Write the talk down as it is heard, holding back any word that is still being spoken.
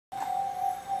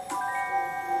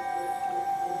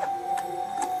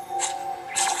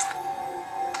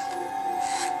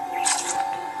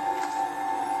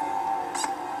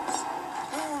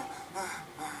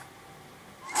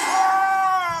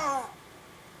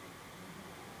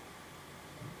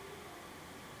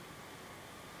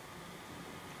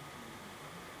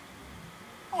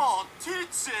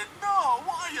Teensy, no,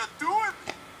 what are you doing?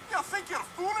 You think you're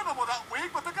fooling them with that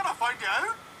wig, but they're gonna find you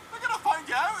out. They're gonna find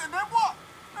you out, and then what?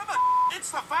 Then the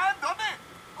hits the fan, doesn't it?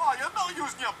 Oh, you're not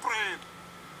using your brain.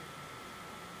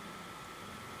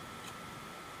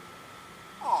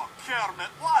 Oh,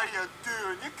 Kermit, what are you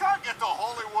doing? You can't get to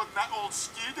Hollywood in that old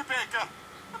Studebaker.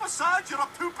 And besides, you're a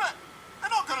poopet.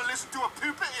 They're not gonna listen to a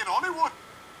poopet in Hollywood.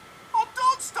 Oh,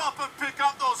 don't stop and pick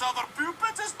up those other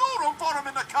poopets. There's no room for them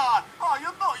in the car. Oh,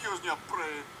 you're not using your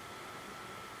brain.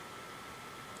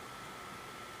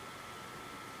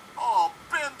 Oh,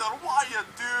 Bender, what are you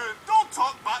doing? Don't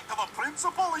talk back to the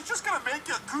principal. He's just going to make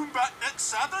you come back next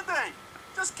Saturday.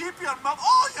 Just keep your mouth.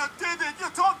 Oh, you did it. You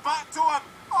talked back to him.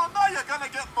 Oh, now you're going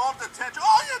to get more detention.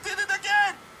 Oh, you did it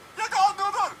again. You got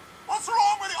another. What's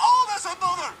wrong with you? Oh, there's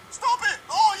another. Stop it.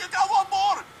 Oh, you got one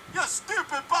more. You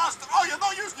stupid bastard. Oh, you're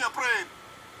not using your brain.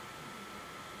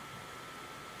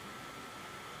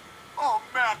 Oh,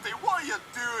 Marty, what are you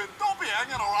doing? Don't be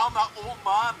hanging around that old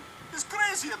man. His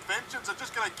crazy inventions are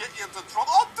just going to get you into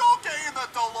trouble. Oh, don't get in the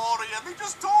DeLorean. They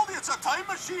just told you it's a time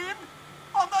machine.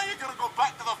 Oh, now you're going to go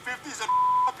back to the 50s and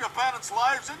up your parents'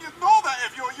 lives. And you'd know that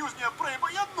if you were using your brain,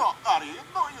 but you're not, are you?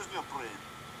 You're not using your brain.